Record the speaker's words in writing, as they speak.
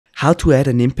How to add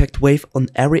an impact wave on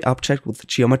every object with the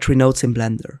geometry nodes in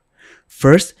Blender.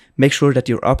 First, make sure that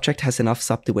your object has enough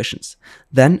subdivisions.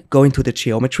 Then go into the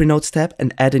Geometry Nodes tab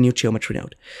and add a new geometry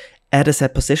node. Add a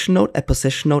set position node,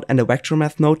 and a vector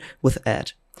math node with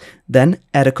add. Then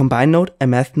add a combine node, a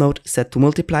math node, set to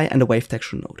multiply, and a wave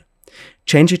texture node.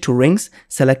 Change it to rings,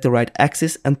 select the right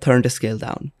axis, and turn the scale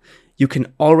down. You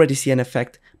can already see an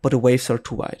effect, but the waves are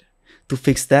too wide. To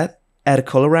fix that, add a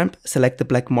color ramp, select the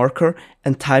black marker,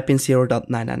 and type in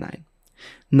 0.999.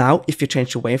 Now, if you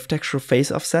change the wave texture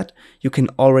phase offset, you can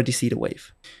already see the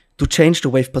wave. To change the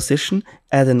wave position,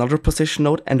 add another position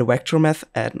node and a vector math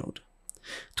add node.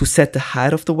 To set the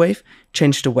height of the wave,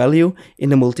 change the value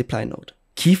in the multiply node.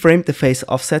 Keyframe the phase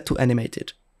offset to animate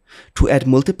it. To add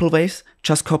multiple waves,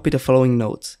 just copy the following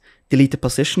nodes. Delete the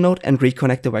position node and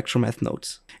reconnect the vector math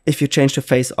nodes. If you change the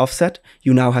phase offset,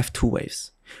 you now have 2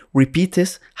 waves. Repeat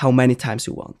this how many times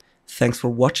you want. Thanks for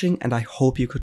watching, and I hope you could